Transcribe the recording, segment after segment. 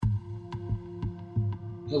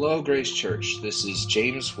Hello, Grace Church. This is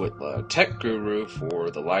James Whitla, tech guru for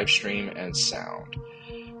the live stream and sound.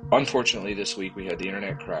 Unfortunately, this week we had the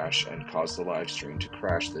internet crash and caused the live stream to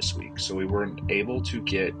crash this week, so we weren't able to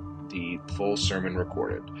get the full sermon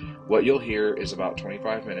recorded. What you'll hear is about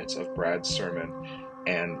 25 minutes of Brad's sermon,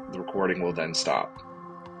 and the recording will then stop.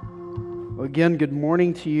 Well, again, good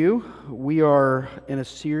morning to you. We are in a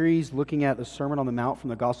series looking at the Sermon on the Mount from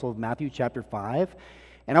the Gospel of Matthew, chapter 5.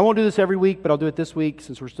 And I won't do this every week, but I'll do it this week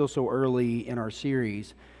since we're still so early in our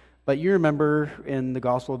series. But you remember in the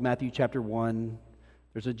Gospel of Matthew, chapter 1,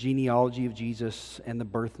 there's a genealogy of Jesus and the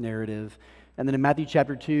birth narrative. And then in Matthew,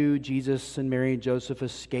 chapter 2, Jesus and Mary and Joseph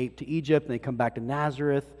escape to Egypt, and they come back to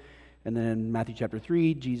Nazareth. And then in Matthew, chapter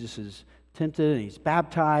 3, Jesus is tempted and he's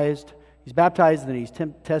baptized. He's baptized and then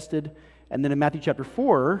he's tested. And then in Matthew chapter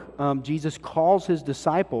 4, Jesus calls his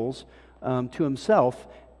disciples to himself.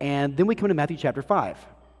 And then we come to Matthew chapter 5.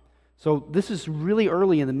 So this is really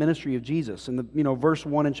early in the ministry of Jesus. And verse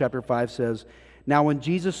 1 in chapter 5 says, "Now when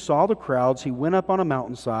Jesus saw the crowds, he went up on a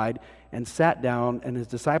mountainside and sat down, and his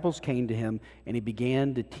disciples came to him, and he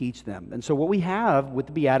began to teach them." And so what we have with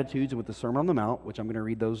the Beatitudes and with the Sermon on the Mount, which I'm going to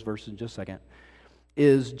read those verses in just a second,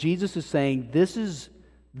 is Jesus is saying, this is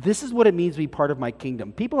what it means to be part of my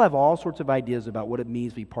kingdom. People have all sorts of ideas about what it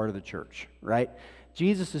means to be part of the church, right?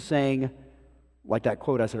 Jesus is saying, like that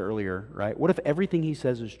quote I said earlier, right? What if everything he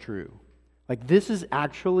says is true? Like, this is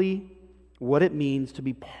actually what it means to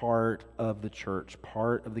be part of the church,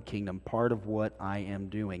 part of the kingdom, part of what I am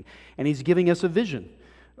doing. And he's giving us a vision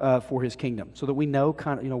for his kingdom so that we know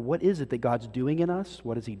what is it that God's doing in us?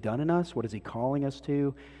 What has he done in us? What is he calling us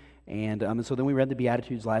to? And so then we read the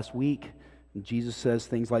Beatitudes last week. And Jesus says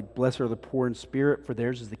things like, "Blessed are the poor in spirit, for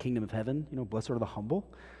theirs is the kingdom of heaven." Blessed are the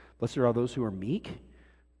humble. Blessed are those who are meek.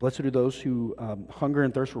 Blessed are those who hunger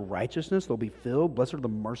and thirst for righteousness. They'll be filled. Blessed are the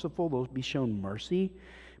merciful. They'll be shown mercy.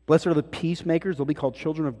 Blessed are the peacemakers. They'll be called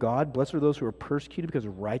children of God. Blessed are those who are persecuted because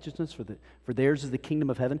of righteousness, for theirs is the kingdom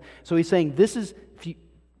of heaven. So he's saying, if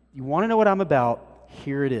you want to know what I'm about,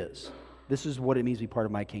 here it is. This is what it means to be part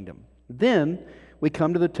of my kingdom. Then we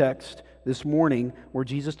come to the text this morning where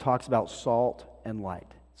Jesus talks about salt and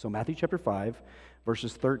light. So Matthew chapter 5,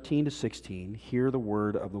 verses 13 to 16, hear the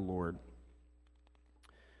word of the Lord.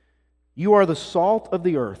 "You are the salt of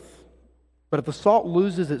the earth, but if the salt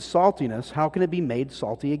loses its saltiness, how can it be made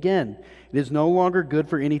salty again? It is no longer good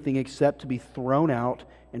for anything except to be thrown out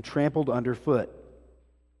and trampled underfoot.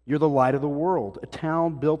 You're the light of the world. A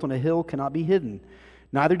town built on a hill cannot be hidden.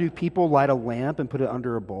 Neither do people light a lamp and put it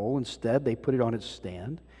under a bowl. Instead, they put it on its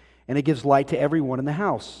stand, and it gives light to everyone in the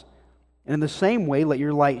house. And in the same way, let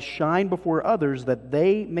your light shine before others, that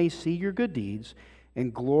they may see your good deeds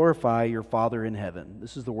and glorify your Father in heaven."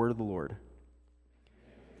 This is the word of the Lord.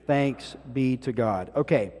 Thanks be to God.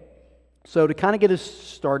 Okay, so to kind of get us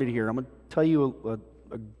started here, I'm going to tell you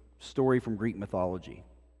a story from Greek mythology.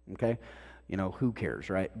 Okay? Who cares,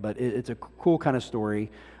 right? But it's a cool kind of story.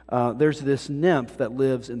 There's this nymph that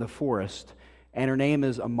lives in the forest, and her name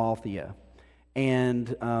is Amalthea.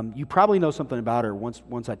 And you probably know something about her.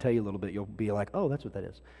 Once I tell you a little bit, you'll be like, oh, that's what that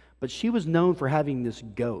is. But she was known for having this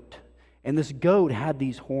goat. And this goat had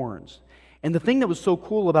these horns. And the thing that was so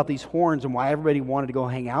cool about these horns and why everybody wanted to go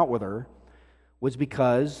hang out with her was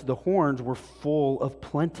because the horns were full of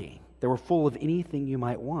plenty. They were full of anything you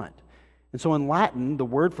might want. And so in Latin, the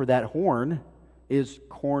word for that horn is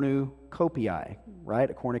cornucopia,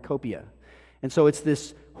 right? A cornucopia. And so it's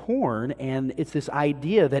this horn, and it's this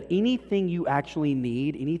idea that anything you actually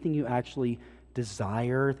need, anything you actually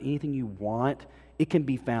desire, anything you want, it can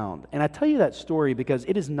be found. And I tell you that story because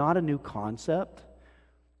it is not a new concept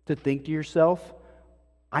to think to yourself,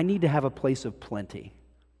 I need to have a place of plenty.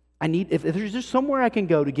 If there's just somewhere I can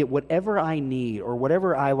go to get whatever I need or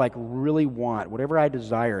whatever I really want, whatever I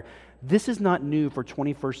desire. This is not new for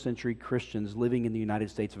 21st century Christians living in the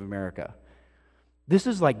United States of America. This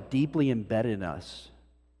is deeply embedded in us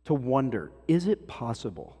to wonder, is it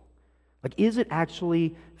possible? Is it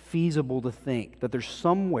actually feasible to think that there's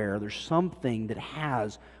something that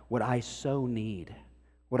has what I so need,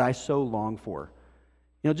 what I so long for?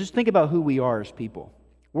 Just think about who we are as people.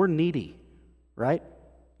 We're needy, right?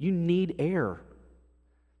 You need air.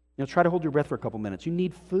 Try to hold your breath for a couple minutes. You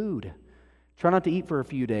need food. Try not to eat for a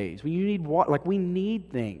few days. You need water. We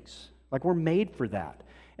need things. We're made for that.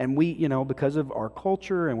 And we, because of our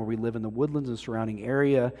culture and where we live in the woodlands and surrounding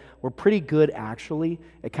area, we're pretty good actually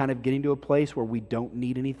at kind of getting to a place where we don't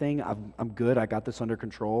need anything. I'm good. I got this under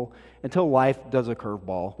control. Until life does a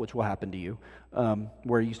curveball, which will happen to you,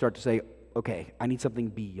 where you start to say, okay, I need something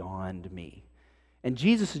beyond me. And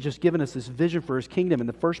Jesus has just given us this vision for his kingdom in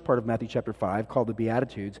the first part of Matthew chapter 5 called the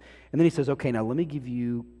Beatitudes. And then he says, okay, now let me give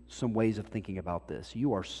you some ways of thinking about this.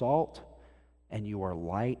 You are salt and you are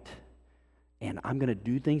light, and I'm going to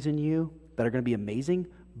do things in you that are going to be amazing,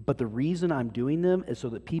 but the reason I'm doing them is so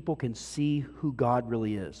that people can see who God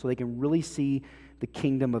really is, so they can really see the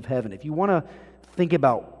kingdom of heaven. If you want to think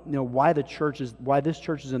about, why this church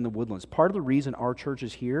is in the Woodlands, part of the reason our church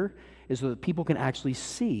is here is so that people can actually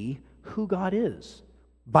see who God is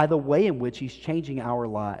by the way in which he's changing our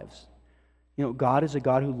lives. God is a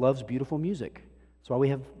God who loves beautiful music. That's why we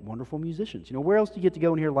have wonderful musicians. Where else do you get to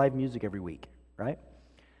go and hear live music every week, right?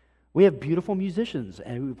 We have beautiful musicians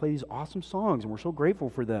and who play these awesome songs, and we're so grateful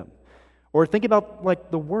for them. Or think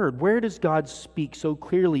about the Word. Where does God speak so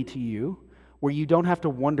clearly to you where you don't have to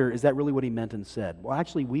wonder, is that really what he meant and said? Well,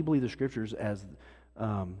 actually, we believe the Scriptures, as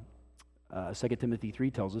 2 Timothy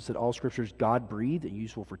 3 tells us, that all Scripture is God-breathed and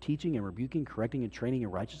useful for teaching and rebuking, correcting, and training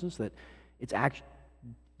in righteousness, that it's actually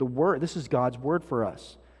the Word. This is God's Word for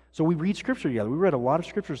us. So we read Scripture together. We read a lot of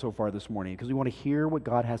Scripture so far this morning because we want to hear what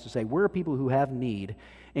God has to say. We're people who have need,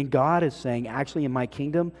 and God is saying, actually, in my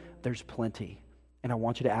kingdom, there's plenty. And I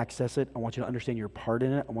want you to access it. I want you to understand your part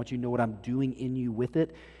in it. I want you to know what I'm doing in you with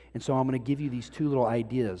it. And so I'm going to give you these two little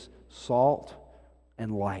ideas, salt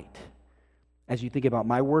and light, as you think about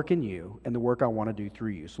my work in you and the work I want to do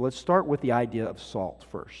through you. So let's start with the idea of salt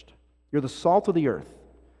first. You're the salt of the earth.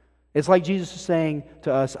 It's like Jesus is saying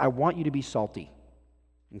to us, I want you to be salty.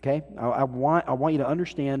 Okay? I want you to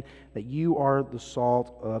understand that you are the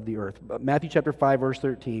salt of the earth. Matthew chapter 5, verse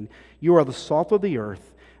 13, you are the salt of the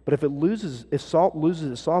earth, but if salt loses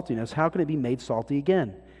its saltiness, how can it be made salty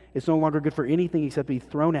again? It's no longer good for anything except to be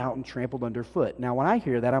thrown out and trampled underfoot. Now, when I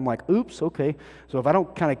hear that, I'm like, oops, okay. So if I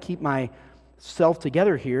don't kind of keep myself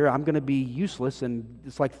together here, I'm going to be useless, and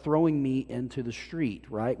it's like throwing me into the street,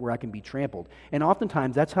 right, where I can be trampled. And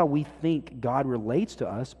oftentimes, that's how we think God relates to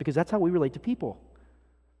us, because that's how we relate to people.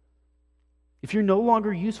 If you're no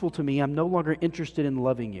longer useful to me, I'm no longer interested in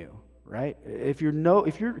loving you, right? If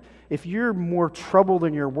you're more trouble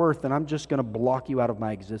than you're worth, then I'm just going to block you out of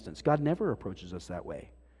my existence. God never approaches us that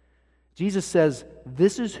way. Jesus says,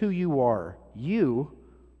 this is who you are. You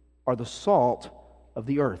are the salt of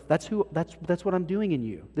the earth. That's what I'm doing in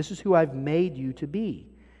you. This is who I've made you to be.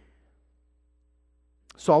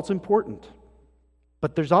 Salt's important.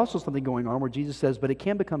 But there's also something going on where Jesus says, but it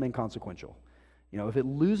can become inconsequential. If it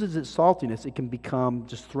loses its saltiness, it can become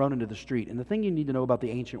just thrown into the street. And the thing you need to know about the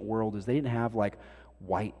ancient world is they didn't have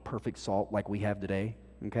white, perfect salt like we have today.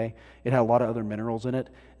 Okay? It had a lot of other minerals in it.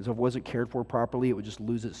 And so if it wasn't cared for properly, it would just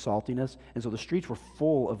lose its saltiness. And so the streets were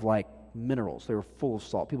full of minerals. They were full of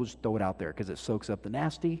salt. People just throw it out there because it soaks up the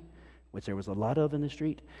nasty, which there was a lot of in the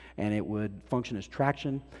street, and it would function as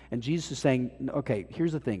traction. And Jesus is saying, okay,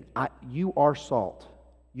 here's the thing. You are salt.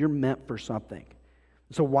 You're meant for something.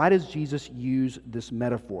 So why does Jesus use this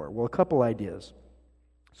metaphor? Well, a couple ideas.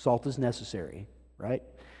 Salt is necessary, right?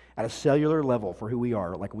 At a cellular level for who we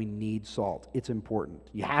are, we need salt. It's important.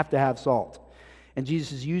 You have to have salt. And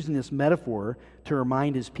Jesus is using this metaphor to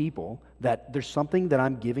remind his people that there's something that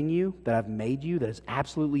I'm giving you, that I've made you, that is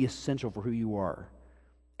absolutely essential for who you are.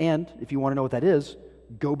 And if you want to know what that is,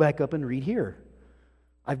 go back up and read here.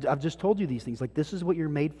 I've just told you these things. This is what you're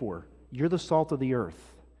made for. You're the salt of the earth.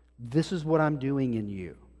 This is what I'm doing in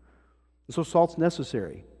you. And so salt's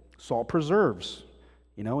necessary. Salt preserves.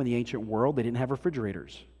 In the ancient world, they didn't have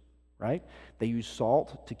refrigerators, right? They used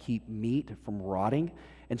salt to keep meat from rotting.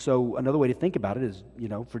 And so another way to think about it is,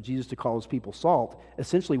 for Jesus to call his people salt,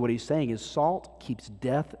 essentially what he's saying is salt keeps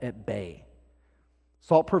death at bay.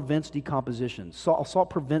 Salt prevents decomposition.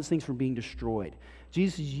 Salt prevents things from being destroyed.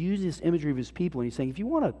 Jesus is using this imagery of his people, and he's saying, if you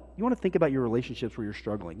want to think about your relationships where you're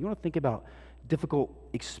struggling, you want to think about difficult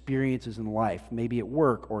experiences in life, maybe at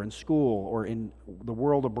work or in school or in the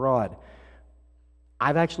world abroad,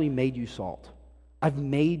 I've actually made you salt. I've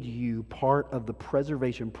made you part of the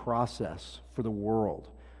preservation process for the world.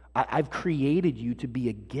 I've created you to be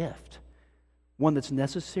a gift, one that's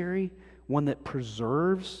necessary, one that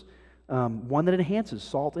preserves, one that enhances.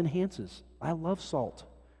 Salt enhances. I love salt.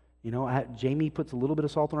 Jamie puts a little bit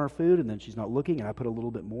of salt on our food, and then she's not looking, and I put a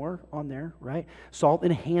little bit more on there, right? Salt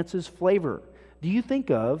enhances flavor. Do you think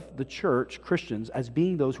of the church, Christians, as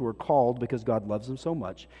being those who are called because God loves them so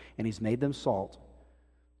much, and he's made them salt,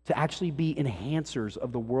 to actually be enhancers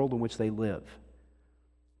of the world in which they live?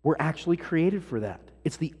 We're actually created for that.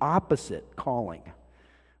 It's the opposite calling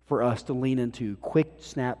for us to lean into quick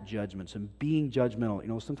snap judgments and being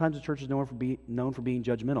judgmental. Sometimes the church is known for being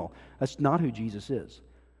judgmental. That's not who Jesus is.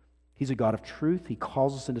 He's a God of truth. He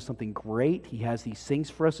calls us into something great. He has these things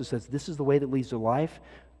for us that says this is the way that leads to life.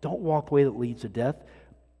 Don't walk the way that leads to death.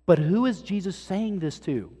 But who is Jesus saying this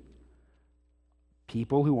to?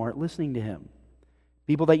 People who aren't listening to him.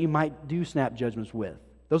 People that you might do snap judgments with.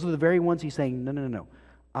 Those are the very ones he's saying, no.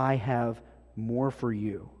 I have more for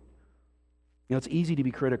you. It's easy to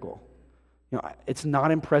be critical. It's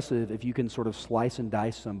not impressive if you can sort of slice and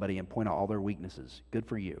dice somebody and point out all their weaknesses. Good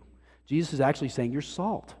for you. Jesus is actually saying you're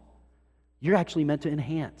salt. You're actually meant to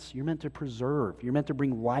enhance. You're meant to preserve. You're meant to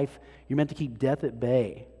bring life. You're meant to keep death at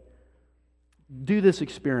bay. Do this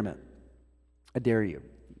experiment. I dare you.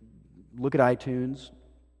 Look at iTunes.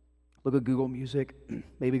 Look at Google Music.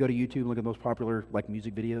 Maybe go to YouTube and look at the most popular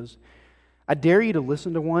music videos. I dare you to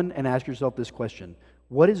listen to one and ask yourself this question.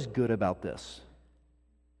 What is good about this?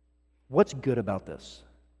 What's good about this?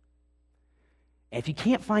 And if you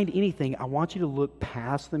can't find anything, I want you to look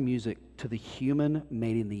past the music to the human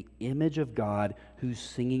made in the image of God who's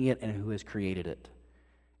singing it and who has created it.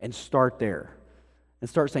 And start there. And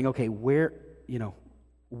start saying, okay, where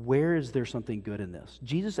is there something good in this?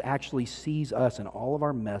 Jesus actually sees us in all of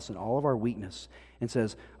our mess and all of our weakness and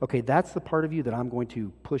says, okay, that's the part of you that I'm going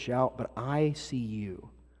to push out, but I see you.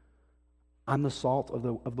 I'm the salt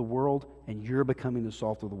of the world, and you're becoming the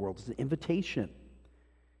salt of the world. It's an invitation.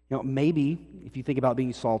 Maybe if you think about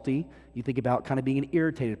being salty, you think about kind of being an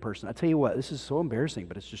irritated person. I tell you what, this is so embarrassing,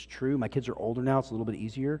 but it's just true. My kids are older now, it's a little bit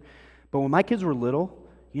easier. But when my kids were little,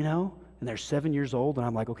 and they're 7 years old, and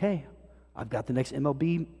I'm like, okay, I've got the next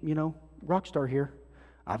MLB, rock star here.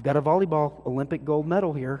 I've got a volleyball Olympic gold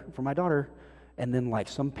medal here for my daughter. And then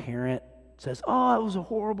some parent says, oh, it was a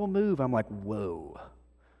horrible move. I'm like, whoa.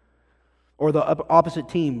 Or the opposite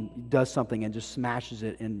team does something and just smashes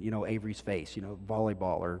it in, Avery's face,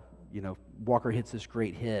 volleyball, or, Walker hits this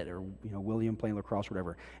great hit, or, William playing lacrosse or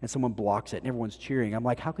whatever, and someone blocks it and everyone's cheering. I'm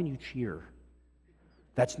like, how can you cheer?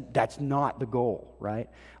 That's not the goal, right?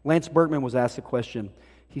 Lance Berkman was asked a question.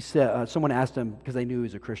 He said, someone asked him, because they knew he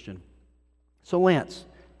was a Christian, so Lance,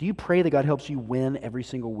 do you pray that God helps you win every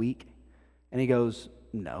single week? And he goes,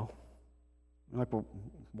 no. I'm like, well,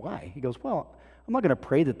 why? He goes, well, I'm not going to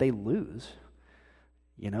pray that they lose.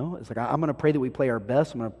 It's like, I'm going to pray that we play our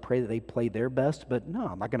best. I'm going to pray that they play their best. But no,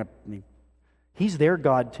 I'm not going to, he's their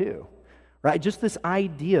God too, right? Just this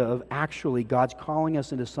idea of actually God's calling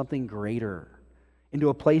us into something greater, into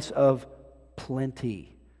a place of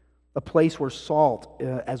plenty, a place where salt,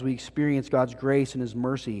 as we experience God's grace and His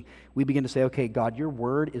mercy, we begin to say, okay, God, your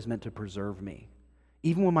word is meant to preserve me.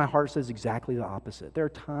 Even when my heart says exactly the opposite. There are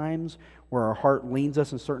times where our heart leans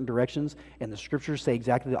us in certain directions and the scriptures say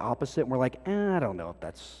exactly the opposite, and we're like, I don't know if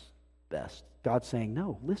that's best. God's saying,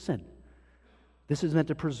 no, listen. This is meant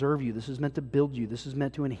to preserve you. This is meant to build you. This is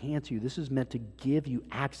meant to enhance you. This is meant to give you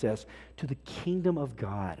access to the kingdom of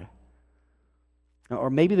God. Or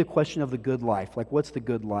maybe the question of the good life. What's the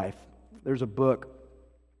good life? There's a book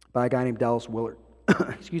by a guy named Dallas Willard.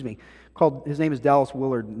 Excuse me. His name is Dallas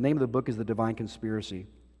Willard. The name of the book is The Divine Conspiracy.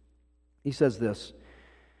 He says this: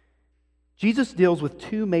 Jesus deals with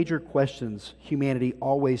two major questions humanity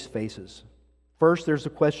always faces. First, there's the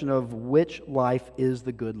question of which life is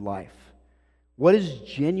the good life. What is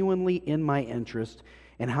genuinely in my interest,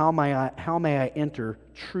 and how may I enter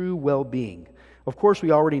true well-being? Of course,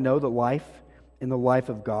 we already know that life in the life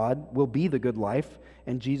of God will be the good life,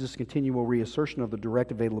 and Jesus' continual reassertion of the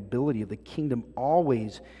direct availability of the kingdom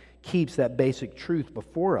always keeps that basic truth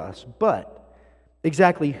before us. But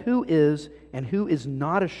exactly who is and who is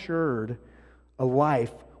not assured a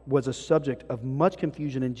life was a subject of much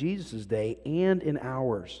confusion in Jesus' day and in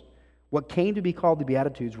ours. What came to be called the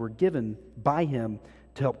Beatitudes were given by Him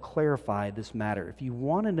to help clarify this matter. If you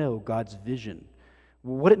want to know God's vision,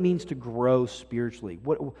 what it means to grow spiritually,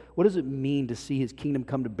 what does it mean to see His kingdom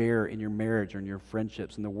come to bear in your marriage or in your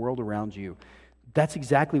friendships, in the world around you, that's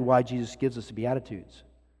exactly why Jesus gives us the Beatitudes.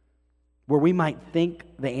 Where we might think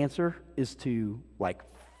the answer is to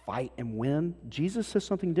fight and win, Jesus says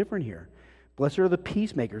something different here. Blessed are the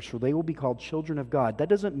peacemakers, for they will be called children of God. That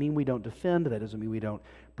doesn't mean we don't defend. That doesn't mean we don't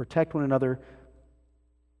protect one another.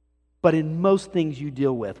 But in most things you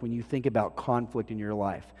deal with, when you think about conflict in your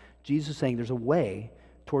life, Jesus is saying there's a way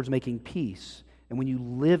towards making peace. And when you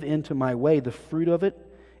live into my way, the fruit of it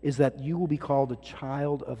is that you will be called a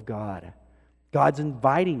child of God. God's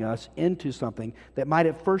inviting us into something that might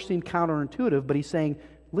at first seem counterintuitive, but He's saying,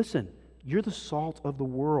 listen, you're the salt of the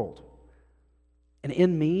world. And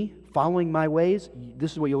in me, following my ways,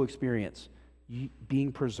 this is what you'll experience.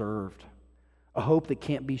 Being preserved. A hope that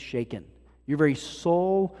can't be shaken. Your very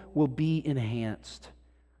soul will be enhanced.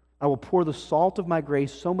 I will pour the salt of my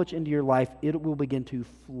grace so much into your life, it will begin to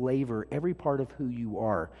flavor every part of who you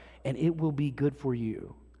are, and it will be good for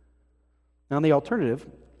you. Now, the alternative,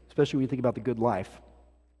 especially when you think about the good life,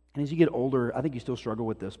 And as you get older, I think you still struggle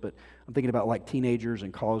with this, but I'm thinking about like teenagers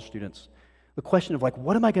and college students. The question of like,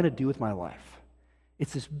 what am I going to do with my life?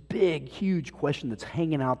 It's this big, huge question that's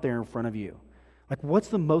hanging out there in front of you. Like, what's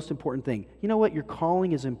the most important thing? You know what? Your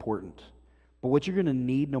calling is important. But what you're going to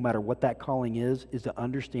need, no matter what that calling is to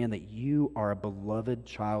understand that you are a beloved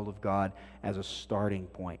child of God as a starting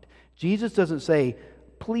point. Jesus doesn't say,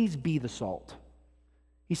 please be the salt.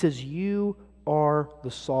 He says, you are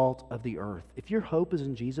the salt of the earth. If your hope is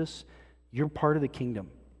in Jesus, you're part of the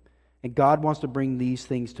kingdom. And God wants to bring these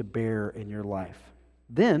things to bear in your life.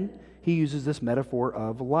 Then he uses this metaphor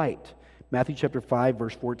of light. Matthew chapter 5,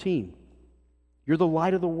 verse 14. You're the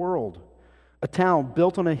light of the world. A town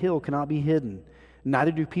built on a hill cannot be hidden.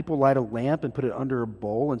 Neither do people light a lamp and put it under a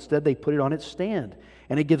bowl. Instead, they put it on its stand,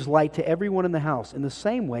 and it gives light to everyone in the house. In the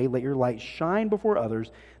same way, let your light shine before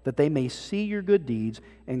others, that they may see your good deeds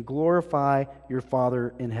and glorify your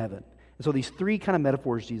Father in heaven. And so these three kind of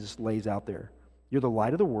metaphors Jesus lays out there. You're the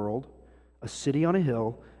light of the world, a city on a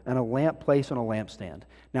hill, and a lamp placed on a lampstand.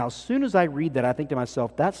 Now, as soon as I read that, I think to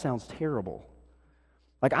myself, that sounds terrible.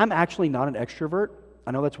 Like, I'm actually not an extrovert. I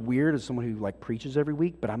know that's weird as someone who like preaches every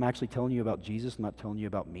week, but I'm actually telling you about Jesus, not telling you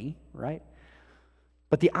about me, right?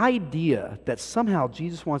 But the idea that somehow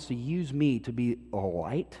Jesus wants to use me to be a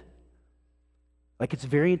light, like it's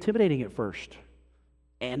very intimidating at first.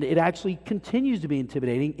 And it actually continues to be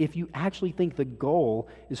intimidating if you actually think the goal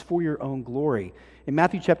is for your own glory. In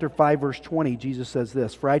Matthew chapter 5, verse 20, Jesus says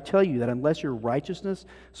this, "For I tell you that unless your righteousness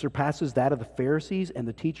surpasses that of the Pharisees and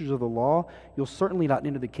the teachers of the law, you'll certainly not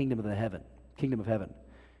enter the kingdom of heaven.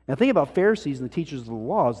 Now, the thing about Pharisees and the teachers of the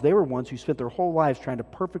laws, they were ones who spent their whole lives trying to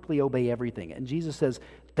perfectly obey everything. And Jesus says,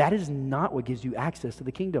 that is not what gives you access to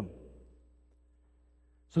the kingdom.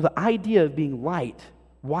 So the idea of being light,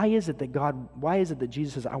 why is it that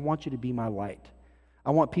Jesus says, I want you to be my light?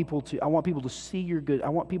 I want people to see your good, I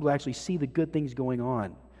want people to actually see the good things going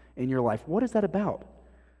on in your life. What is that about?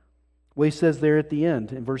 Well, he says there at the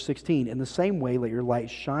end, in verse 16, in the same way, let your light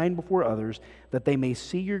shine before others, that they may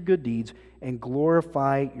see your good deeds and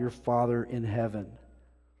glorify your Father in heaven.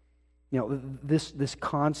 You know, this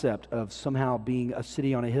concept of somehow being a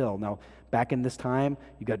city on a hill. Now, back in this time,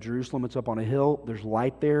 you got Jerusalem, it's up on a hill, there's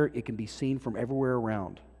light there, it can be seen from everywhere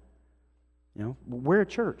around. You know, we're a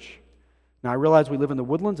church. Now, I realize we live in the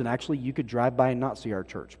Woodlands, and actually you could drive by and not see our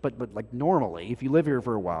church. But like normally, if you live here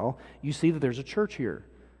for a while, you see that there's a church here.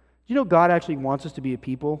 You know, God actually wants us to be a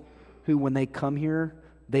people who, when they come here,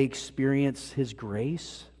 they experience His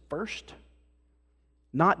grace first.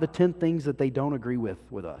 Not the 10 things that they don't agree with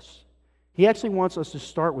us. He actually wants us to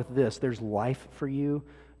start with this. There's life for you.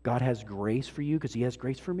 God has grace for you because He has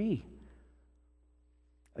grace for me.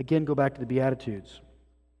 Again, go back to the Beatitudes.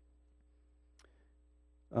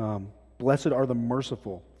 Blessed are the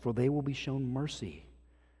merciful, for they will be shown mercy.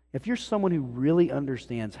 If you're someone who really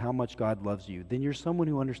understands how much God loves you, then you're someone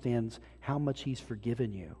who understands how much He's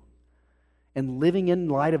forgiven you. And living in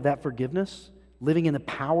light of that forgiveness, living in the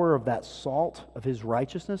power of that salt of His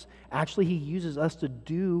righteousness, actually He uses us to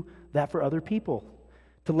do that for other people,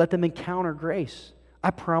 to let them encounter grace.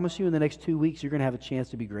 I promise you in the next 2 weeks, you're going to have a chance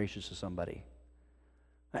to be gracious to somebody.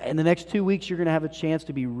 In the next 2 weeks, you're going to have a chance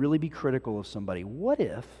to really be critical of somebody. What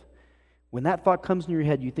if, when that thought comes in your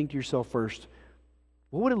head, you think to yourself first,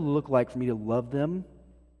 what would it look like for me to love them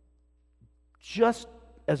just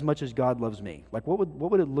as much as God loves me? Like, what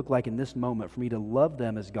would it look like in this moment for me to love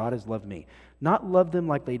them as God has loved me? Not love them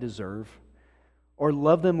like they deserve, or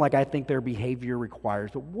love them like I think their behavior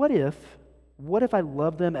requires. But what if I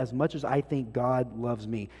love them as much as I think God loves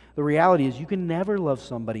me? The reality is you can never love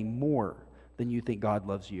somebody more than you think God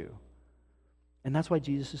loves you. And that's why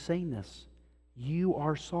Jesus is saying this. You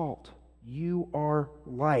are salt. You are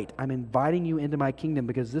light. I'm inviting you into my kingdom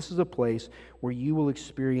because this is a place where you will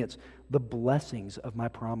experience the blessings of my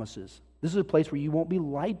promises. This is a place where you won't be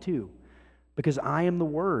lied to because I am the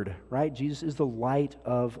Word, right? Jesus is the light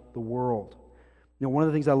of the world. You know, one of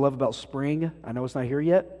the things I love about spring, I know it's not here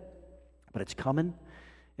yet, but it's coming.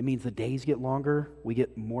 It means the days get longer, we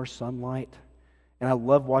get more sunlight, and I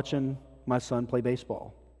love watching my son play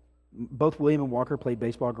baseball. Both William and Walker played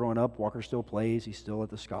baseball growing up. Walker still plays. He's still at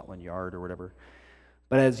the Scotland Yard or whatever.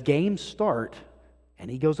 But as games start and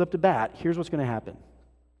he goes up to bat, here's what's going to happen.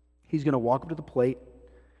 He's going to walk up to the plate,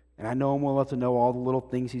 and I know him well enough to know all the little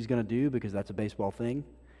things he's going to do because that's a baseball thing.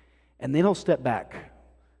 And then he'll step back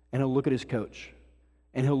and he'll look at his coach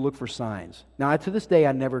and he'll look for signs. Now, to this day,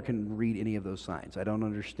 I never can read any of those signs. I don't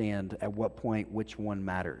understand at what point which one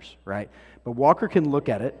matters, right? But Walker can look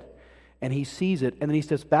at it, and he sees it, and then he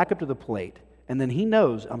steps back up to the plate, and then he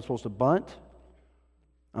knows I'm supposed to bunt,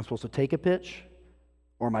 I'm supposed to take a pitch,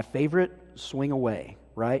 Or my favorite, swing away,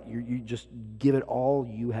 right? You just give it all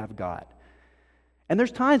you have got. And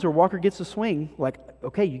there's times where Walker gets to swing, like,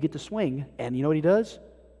 okay, you get to swing, and you know what he does?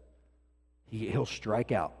 He'll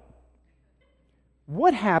strike out.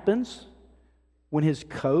 What happens when his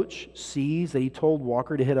coach sees that he told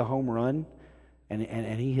Walker to hit a home run,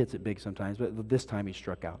 and he hits it big sometimes, but this time he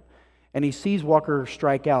struck out, and he sees Walker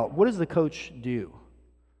strike out? What does the coach do?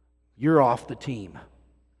 You're off the team.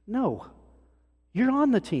 No, you're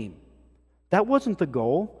on the team. That wasn't the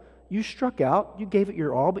goal. You struck out, you gave it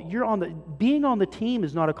your all, but being on the team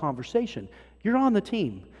is not a conversation. You're on the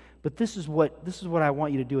team. But this is what I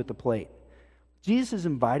want you to do at the plate. Jesus is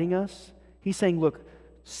inviting us. He's saying, look,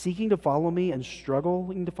 seeking to follow me and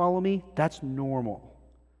struggling to follow me, that's normal.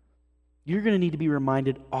 You're going to need to be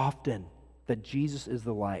reminded often that Jesus is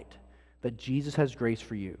the light, that Jesus has grace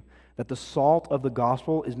for you, that the salt of the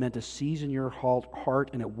gospel is meant to season your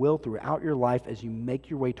heart, and it will throughout your life as you make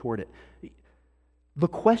your way toward it. The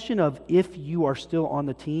question of if you are still on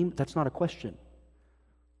the team, that's not a question.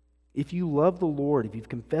 If you love the Lord, if you've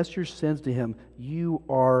confessed your sins to Him, you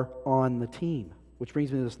are on the team. Which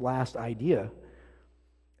brings me to this last idea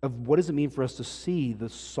of what does it mean for us to see the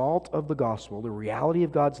salt of the gospel, the reality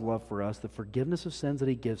of God's love for us, the forgiveness of sins that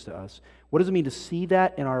He gives to us. What does it mean to see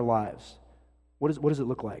that in our lives? What does it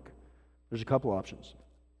look like? There's a couple options.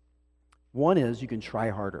 One is you can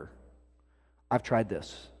try harder. I've tried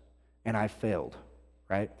this, and I've failed.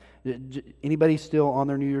 Right? Anybody still on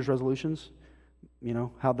their New Year's resolutions? You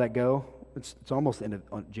know, how'd that go? It's almost the end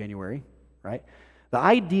of January, right? The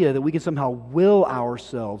idea that we can somehow will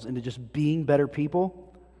ourselves into just being better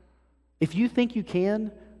people, if you think you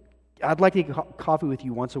can, I'd like to get coffee with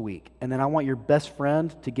you once a week, and then I want your best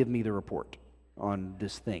friend to give me the report on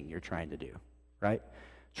this thing you're trying to do, right?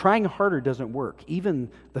 Trying harder doesn't work. Even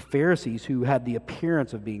the Pharisees, who had the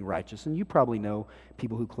appearance of being righteous, and you probably know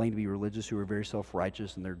people who claim to be religious who are very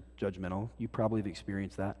self-righteous and they're judgmental. You probably have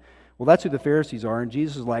experienced that. Well, that's who the Pharisees are, and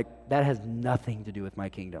Jesus is like, that has nothing to do with my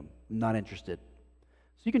kingdom. I'm not interested.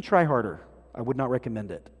 So you can try harder. I would not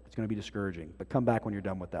recommend it. It's going to be discouraging, but come back when you're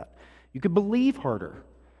done with that. You could believe harder.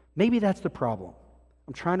 Maybe that's the problem.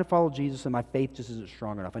 I'm trying to follow Jesus and my faith just isn't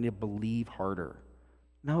strong enough. I need to believe harder.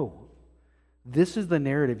 No. This is the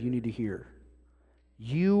narrative you need to hear.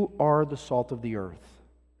 You are the salt of the earth.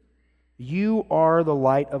 You are the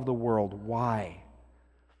light of the world. Why?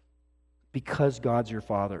 Because God's your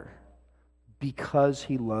Father. Because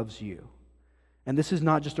He loves you. And this is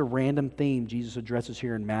not just a random theme Jesus addresses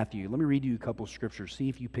here in Matthew. Let me read you a couple of scriptures. See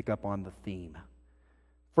if you pick up on the theme.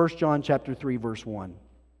 1 John chapter 3, verse 1.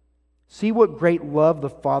 See what great love the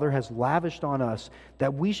Father has lavished on us,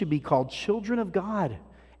 that we should be called children of God.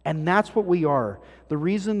 And that's what we are. The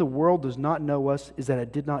reason the world does not know us is that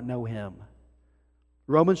it did not know Him.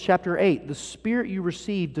 Romans chapter 8, the Spirit you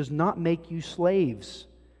received does not make you slaves,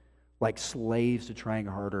 like slaves to trying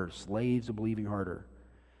harder, slaves to believing harder,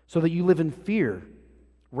 so that you live in fear.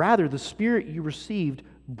 Rather, the Spirit you received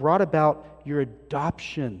brought about your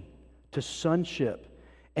adoption to sonship.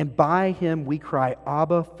 And by Him we cry,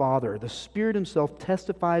 Abba, Father. The Spirit Himself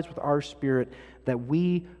testifies with our spirit that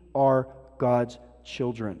we are God's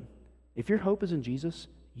children. If your hope is in Jesus,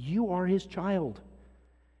 you are His child.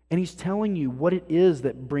 And He's telling you what it is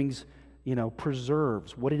that brings,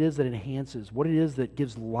 preserves, what it is that enhances, what it is that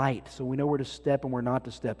gives light so we know where to step and where not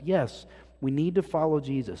to step. Yes, we need to follow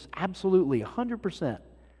Jesus. Absolutely, 100%.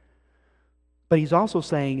 But He's also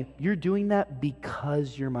saying, you're doing that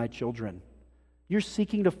because you're my children. You're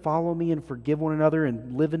seeking to follow me and forgive one another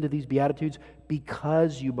and live into these Beatitudes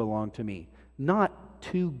because you belong to me, not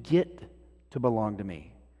to get to belong to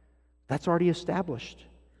me. That's already established.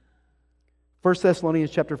 1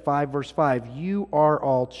 Thessalonians chapter 5, verse 5, you are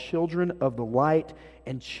all children of the light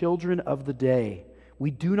and children of the day.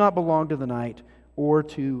 We do not belong to the night or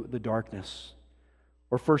to the darkness.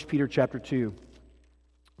 Or 1 Peter chapter 2,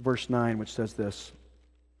 verse 9, which says this,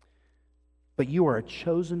 but you are a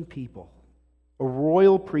chosen people, a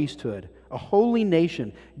royal priesthood, a holy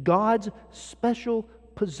nation, God's special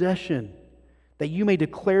possession, that you may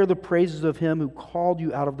declare the praises of Him who called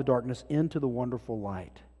you out of the darkness into the wonderful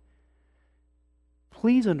light.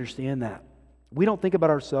 Please understand that. We don't think about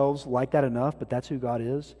ourselves like that enough, but that's who God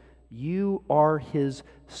is. You are His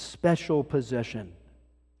special possession.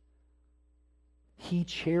 He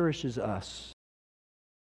cherishes us.